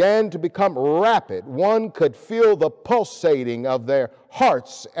began to become rapid. One could feel the pulsating of their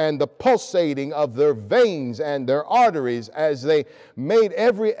hearts and the pulsating of their veins and their arteries as they made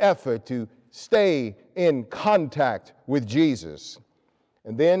every effort to stay in contact with Jesus.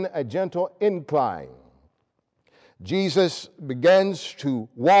 And then a gentle incline. Jesus begins to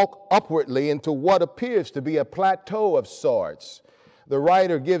walk upwardly into what appears to be a plateau of sorts. The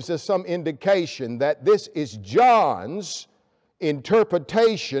writer gives us some indication that this is John's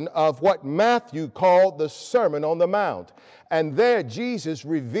interpretation of what Matthew called the Sermon on the Mount. And there Jesus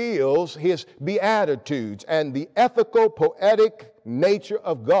reveals his beatitudes and the ethical, poetic nature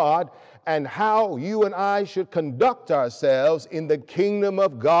of God and how you and I should conduct ourselves in the kingdom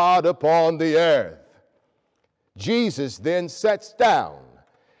of God upon the earth. Jesus then sits down.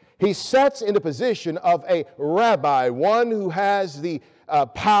 He sits in the position of a rabbi, one who has the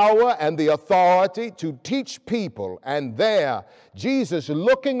power and the authority to teach people. And there, Jesus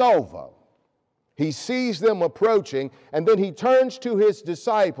looking over, he sees them approaching, and then he turns to his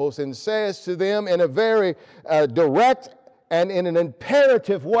disciples and says to them in a very direct and in an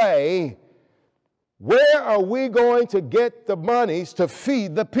imperative way, where are we going to get the monies to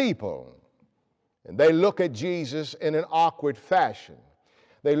feed the people? And they look at Jesus in an awkward fashion.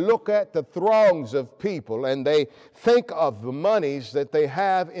 They look at the throngs of people and they think of the monies that they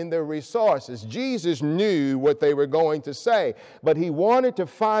have in their resources. Jesus knew what they were going to say, but he wanted to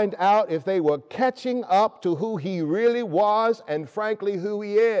find out if they were catching up to who he really was and frankly who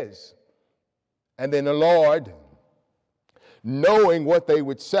he is. And then the Lord, knowing what they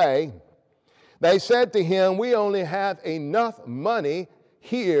would say, they said to him, we only have enough money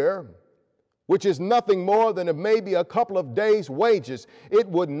here, which is nothing more than maybe a couple of days' wages. It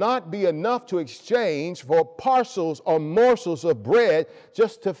would not be enough to exchange for parcels or morsels of bread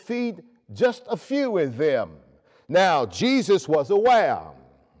just to feed just a few of them. Now, Jesus was aware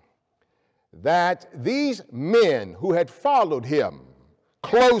that these men who had followed him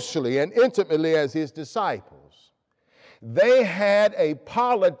closely and intimately as his disciples, they had a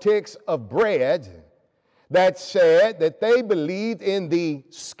politics of bread that said that they believed in the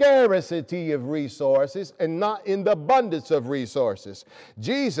scarcity of resources and not in the abundance of resources.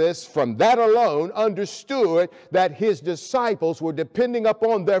 Jesus, from that alone, understood that his disciples were depending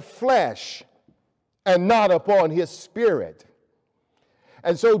upon their flesh and not upon his spirit.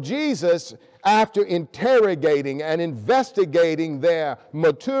 And so Jesus, after interrogating and investigating their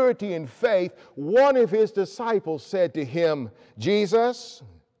maturity in faith, one of his disciples said to him, Jesus,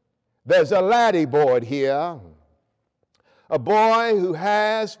 there's a laddie boy here, a boy who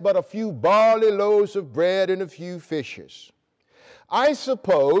has but a few barley loaves of bread and a few fishes. I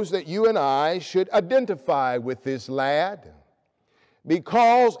suppose that you and I should identify with this lad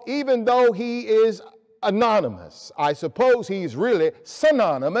because even though he is anonymous, I suppose he's really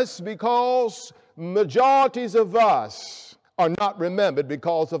synonymous because majorities of us are not remembered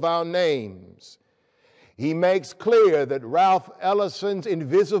because of our names. He makes clear that Ralph Ellison's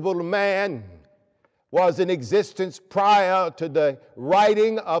Invisible Man was in existence prior to the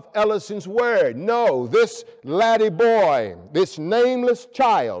writing of Ellison's word. No, this laddie boy, this nameless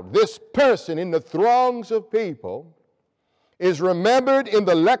child, this person in the throngs of people is remembered in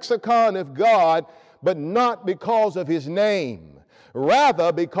the lexicon of God, but not because of his name,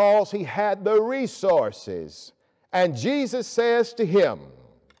 rather because he had the resources. And Jesus says to him,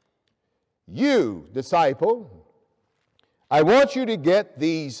 you, disciple, I want you to get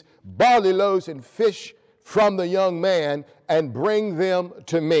these barley loaves and fish from the young man and bring them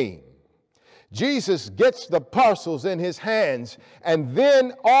to me. Jesus gets the parcels in his hands, and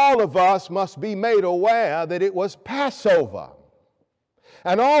then all of us must be made aware that it was Passover.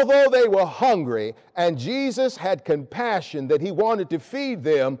 And although they were hungry and Jesus had compassion that he wanted to feed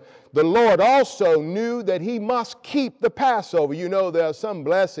them, the Lord also knew that he must keep the Passover. You know, there are some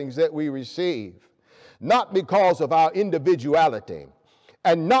blessings that we receive, not because of our individuality,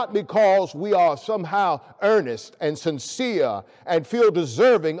 and not because we are somehow earnest and sincere and feel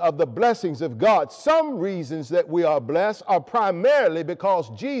deserving of the blessings of God. Some reasons that we are blessed are primarily because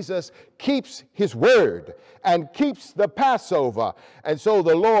Jesus keeps his word and keeps the Passover. And so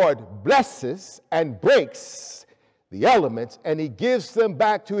the Lord blesses and breaks the elements and he gives them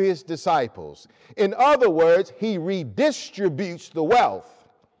back to his disciples. In other words, he redistributes the wealth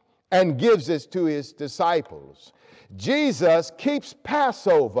and gives it to his disciples. Jesus keeps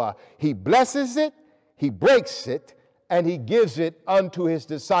Passover. He blesses it, he breaks it, and he gives it unto his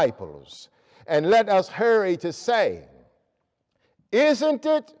disciples. And let us hurry to say, isn't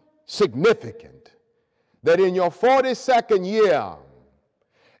it significant that in your 42nd year,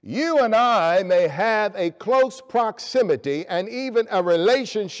 you and I may have a close proximity and even a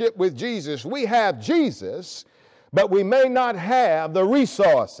relationship with Jesus? We have Jesus, but we may not have the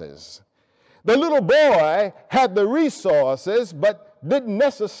resources. The little boy had the resources, but didn't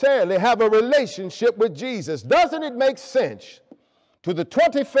necessarily have a relationship with Jesus. Doesn't it make sense to the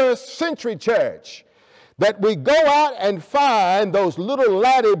 21st century church that we go out and find those little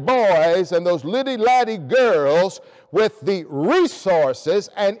laddie boys and those little laddie girls with the resources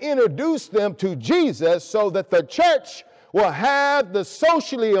and introduce them to Jesus so that the church will have the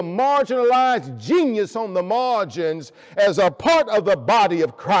socially marginalized genius on the margins as a part of the body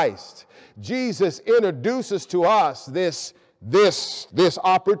of Christ. Jesus introduces to us this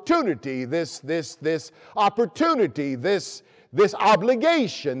opportunity, this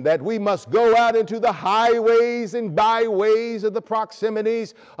obligation that we must go out into the highways and byways of the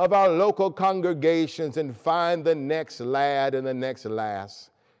proximities of our local congregations and find the next lad and the next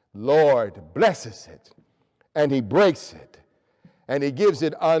lass. Lord blesses it, and he breaks it, and he gives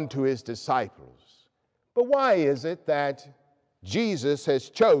it unto his disciples. But why is it that Jesus has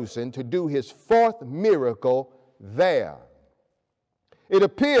chosen to do his fourth miracle there? It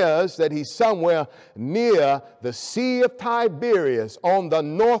appears that he's somewhere near the Sea of Tiberias, on the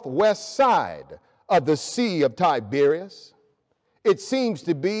northwest side of the Sea of Tiberias. It seems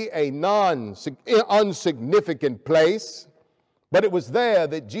to be a insignificant place, but it was there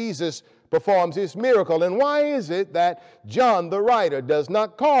that Jesus performs his miracle. And why is it that John the writer does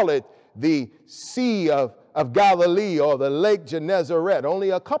not call it the Sea of Galilee or the Lake Gennesaret? Only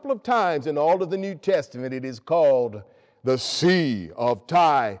a couple of times in all of the New Testament it is called the Sea of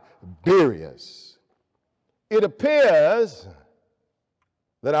Tiberias. It appears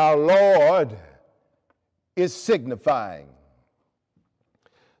that our Lord is signifying.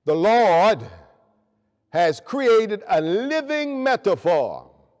 The Lord has created a living metaphor,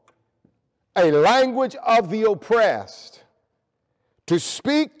 a language of the oppressed, to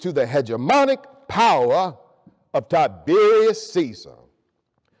speak to the hegemonic power of Tiberius Caesar,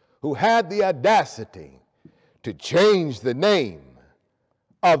 who had the audacity to change the name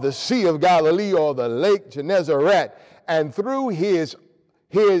of the Sea of Galilee or the Lake Gennesaret, and through his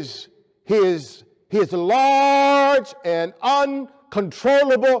large and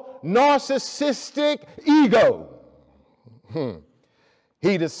uncontrollable narcissistic ego,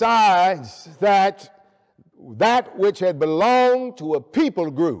 he decides that which had belonged to a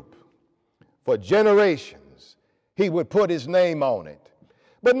people group for generations, he would put his name on it.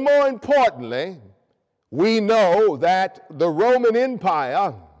 But more importantly, we know that the Roman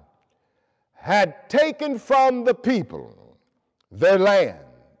Empire had taken from the people their land.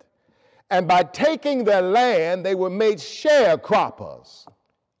 And by taking their land, they were made sharecroppers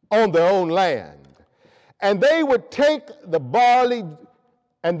on their own land. And they would take the barley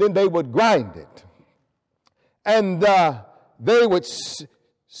and then they would grind it. And they would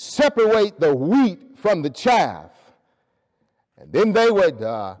separate the wheat from the chaff. And then they would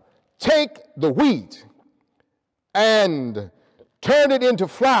take the wheat and turn it into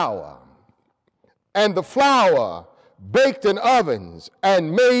flour, and the flour baked in ovens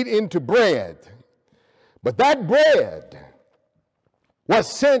and made into bread. But that bread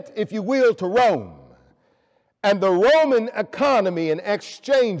was sent, if you will, to Rome, and the Roman economy and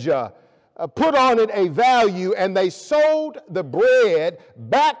exchanger put on it a value, and they sold the bread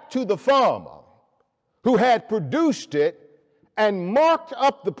back to the farmer who had produced it and marked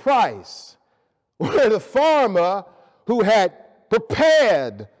up the price, where the farmer who had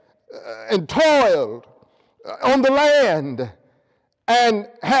prepared and toiled on the land and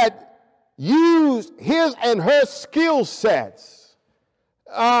had used his and her skill sets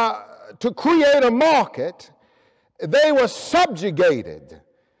to create a market, they were subjugated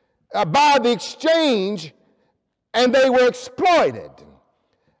by the exchange, and they were exploited.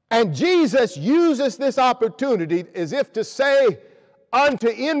 And Jesus uses this opportunity as if to say unto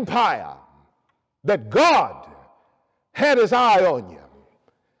empire that God had his eye on you,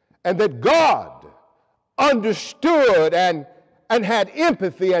 and that God understood and had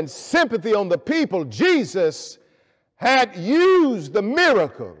empathy and sympathy on the people. Jesus had used the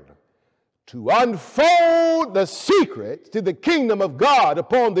miracle to unfold the secret to the kingdom of God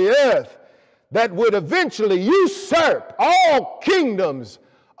upon the earth that would eventually usurp all kingdoms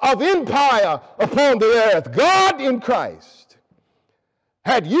of empire upon the earth. God in Christ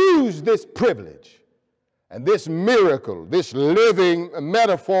had used this privilege and this miracle, this living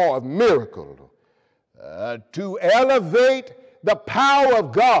metaphor of miracle, to elevate the power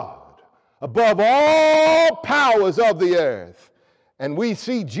of God above all powers of the earth. And we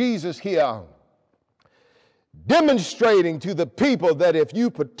see Jesus here demonstrating to the people that if you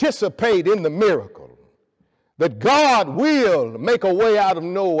participate in the miracle, that God will make a way out of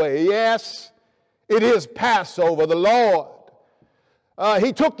no way. Yes, it is Passover. The Lord,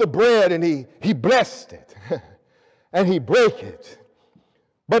 he took the bread and he blessed it and he broke it.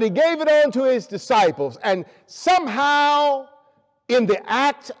 But he gave it on to his disciples, and somehow in the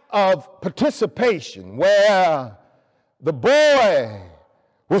act of participation where the boy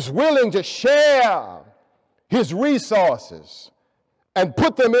was willing to share his resources and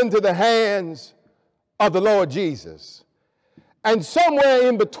put them into the hands of the Lord Jesus. And somewhere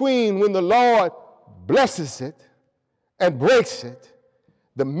in between, when the Lord blesses it and breaks it,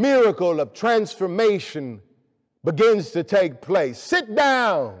 the miracle of transformation begins to take place. Sit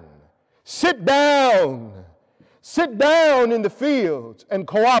down, sit down, sit down in the fields and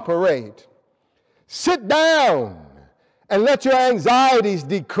cooperate. Sit down and let your anxieties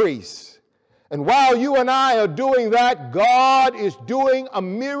decrease. And while you and I are doing that, God is doing a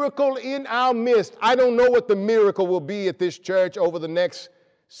miracle in our midst. I don't know what the miracle will be at this church over the next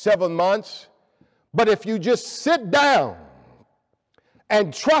 7 months, but if you just sit down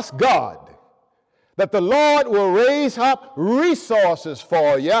and trust God that the Lord will raise up resources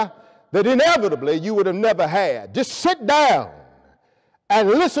for you that inevitably you would have never had. Just sit down and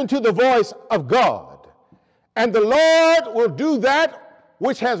listen to the voice of God, and the Lord will do that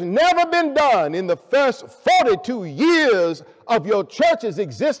which has never been done in the first 42 years of your church's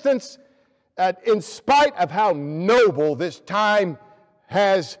existence, in spite of how noble this time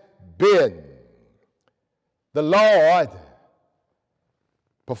has been. The Lord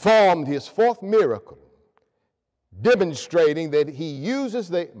performed his fourth miracle, demonstrating that he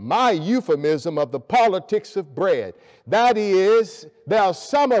uses my euphemism of the politics of bread. That is, there are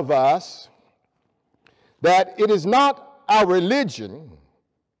some of us that it is not our religion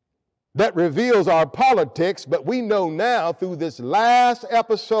that reveals our politics, but we know now through this last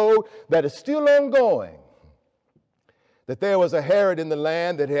episode that is still ongoing that there was a Herod in the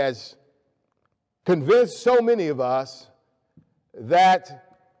land that has convinced so many of us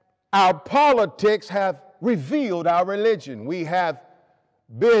that our politics have revealed our religion. We have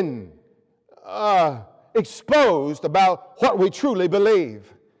been exposed about what we truly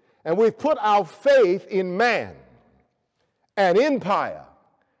believe. And we've put our faith in man and empire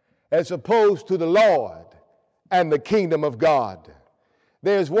as opposed to the Lord and the kingdom of God.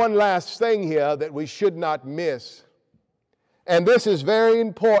 There's one last thing here that we should not miss. And this is very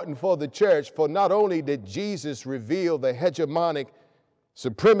important for the church, for not only did Jesus reveal the hegemonic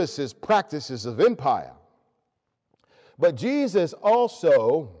supremacist practices of empire, but Jesus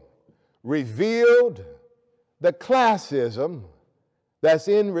also revealed the classism that's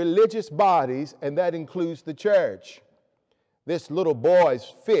in religious bodies, and that includes the church. This little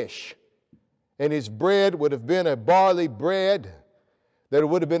boy's fish and his bread would have been a barley bread that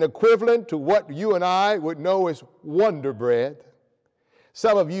would have been equivalent to what you and I would know as Wonder Bread.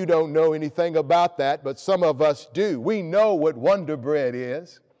 Some of you don't know anything about that, but some of us do. We know what Wonder Bread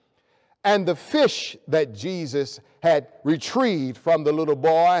is. And the fish that Jesus had retrieved from the little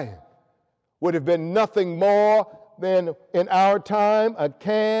boy would have been nothing more than, in our time, a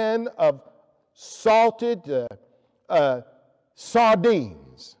can of salted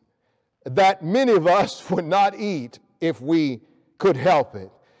sardines that many of us would not eat if we could help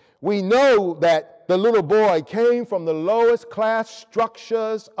it. We know that the little boy came from the lowest class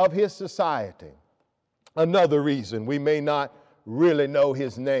structures of his society. Another reason we may not really know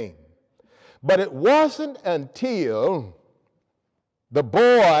his name. But it wasn't until the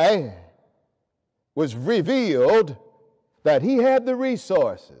boy was revealed that he had the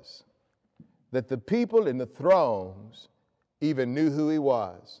resources that the people in the thrones even knew who he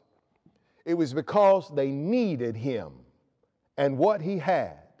was. It was because they needed him and what he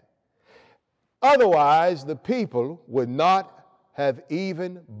had. Otherwise, the people would not have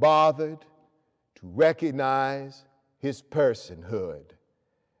even bothered to recognize his personhood.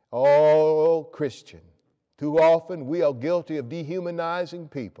 Oh, Christian, too often we are guilty of dehumanizing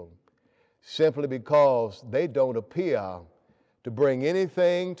people simply because they don't appear to bring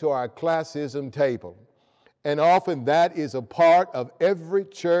anything to our classism table. And often that is a part of every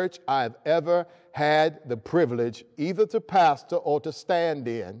church I've ever had the privilege either to pastor or to stand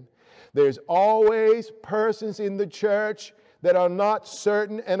in. There's always persons in the church that are not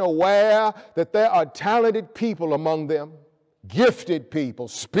certain and aware that there are talented people among them, gifted people,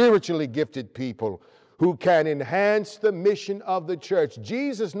 spiritually gifted people who can enhance the mission of the church.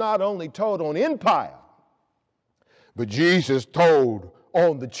 Jesus not only told on empire, but Jesus told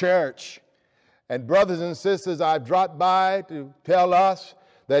on the church. And brothers and sisters, I've dropped by to tell us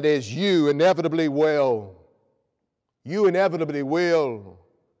that as you inevitably will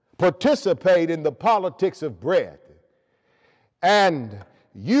participate in the politics of bread, and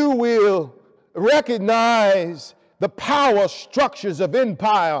you will recognize the power structures of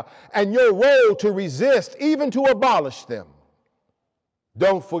empire and your role to resist, even to abolish them.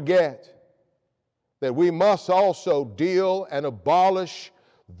 Don't forget that we must also deal and abolish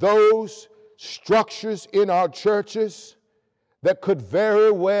those structures in our churches that could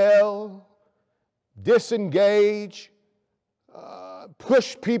very well disengage,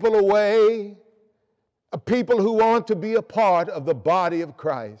 push people away, people who want to be a part of the body of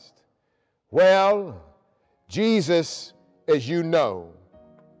Christ. Well, Jesus, as you know,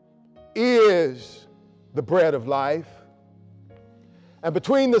 is the bread of life. And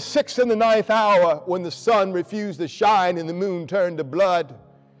between the 6th and the 9th hour, when the sun refused to shine and the moon turned to blood,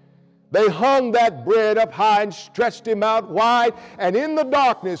 they hung that bread up high and stretched him out wide. And in the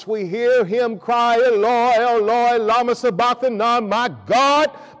darkness, we hear him cry, Eloi, Eloi, lama sabachthani, my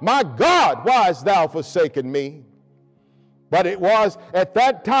God, why hast thou forsaken me? But it was at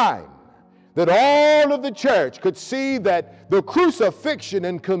that time that all of the church could see that the crucifixion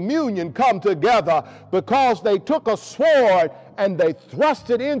and communion come together, because they took a sword and they thrust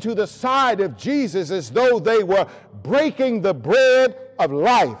it into the side of Jesus as though they were breaking the bread of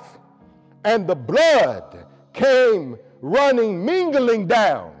life. And the blood came running, mingling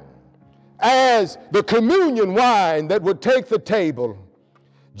down as the communion wine that would take the table.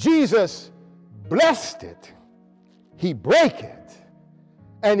 Jesus blessed it. He brake it.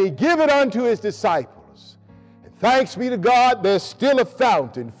 And he gave it unto his disciples. And thanks be to God, there's still a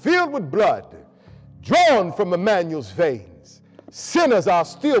fountain filled with blood drawn from Emmanuel's veins. Sinners are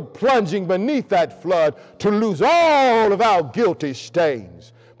still plunging beneath that flood to lose all of our guilty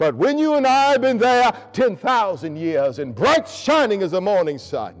stains. But when you and I have been there 10,000 years and bright shining as the morning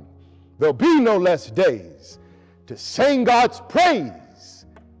sun, there'll be no less days to sing God's praise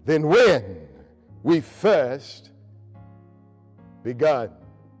than when we first begun.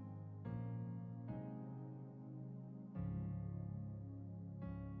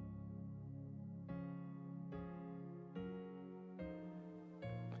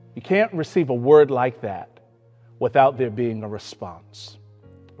 You can't receive a word like that without there being a response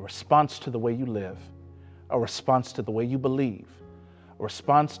to the way you live, a response to the way you believe, a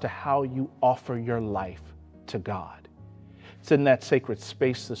response to how you offer your life to God. It's in that sacred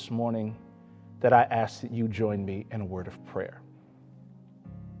space this morning that I ask that you join me in a word of prayer.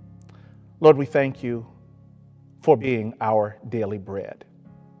 Lord, we thank you for being our daily bread,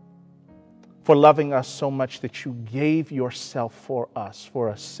 for loving us so much that you gave yourself for us, for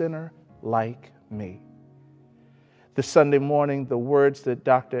a sinner like me. This Sunday morning, the words that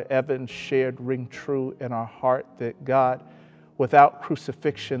Dr. Evans shared ring true in our heart, that God, without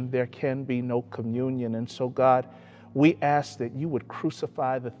crucifixion, there can be no communion. And so, God, we ask that you would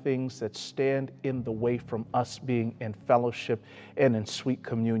crucify the things that stand in the way from us being in fellowship and in sweet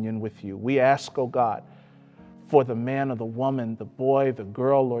communion with you. We ask, oh God, for the man or the woman, the boy, the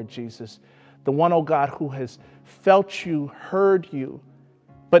girl, Lord Jesus, the one, oh God, who has felt you, heard you,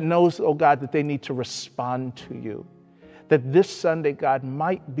 but knows, oh God, that they need to respond to you. That this Sunday, God,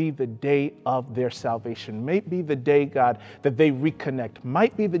 might be the day of their salvation, might be the day, God, that they reconnect,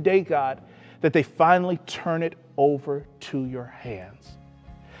 might be the day, God, that they finally turn it over to your hands.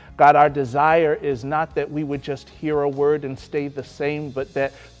 God, our desire is not that we would just hear a word and stay the same, but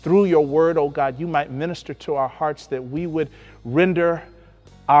that through your word, oh God, you might minister to our hearts, that we would render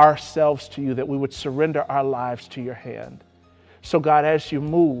ourselves to you, that we would surrender our lives to your hand. So God, as you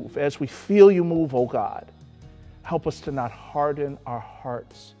move, as we feel you move, oh God, help us to not harden our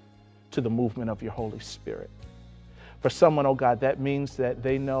hearts to the movement of your Holy Spirit. For someone, oh God, that means that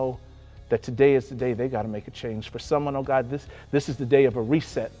they know that today is the day they got to make a change. For someone, oh God, this is the day of a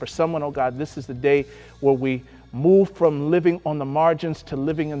reset. For someone, oh God, this is the day where we move from living on the margins to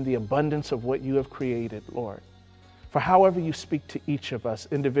living in the abundance of what you have created, Lord. For however you speak to each of us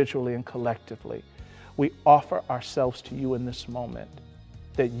individually and collectively, we offer ourselves to you in this moment,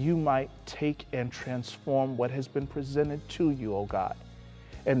 that you might take and transform what has been presented to you, oh God,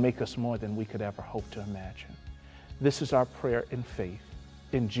 and make us more than we could ever hope to imagine. This is our prayer in faith.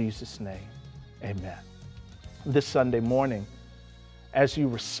 In Jesus' name, amen. This Sunday morning, as you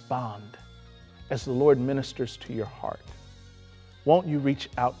respond, as the Lord ministers to your heart, won't you reach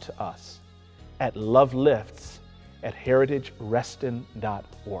out to us at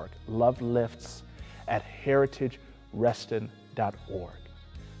lovelifts@HeritageReston.org. Lovelifts@HeritageReston.org.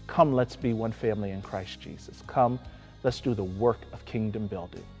 Come, let's be one family in Christ Jesus. Come, let's do the work of kingdom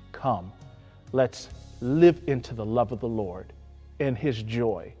building. Come, let's live into the love of the Lord and his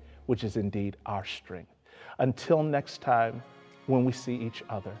joy, which is indeed our strength. Until next time, when we see each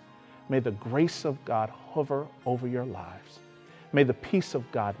other, may the grace of God hover over your lives. May the peace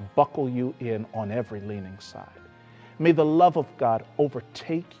of God buckle you in on every leaning side. May the love of God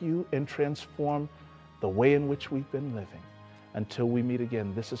overtake you and transform the way in which we've been living. Until we meet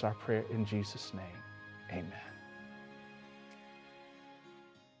again, this is our prayer in Jesus' name. Amen.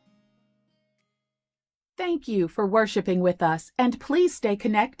 Thank you for worshiping with us, and please stay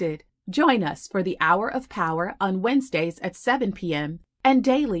connected. Join us for the Hour of Power on Wednesdays at 7 p.m. and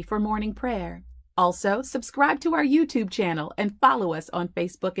daily for morning prayer. Also, subscribe to our YouTube channel and follow us on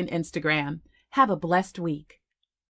Facebook and Instagram. Have a blessed week.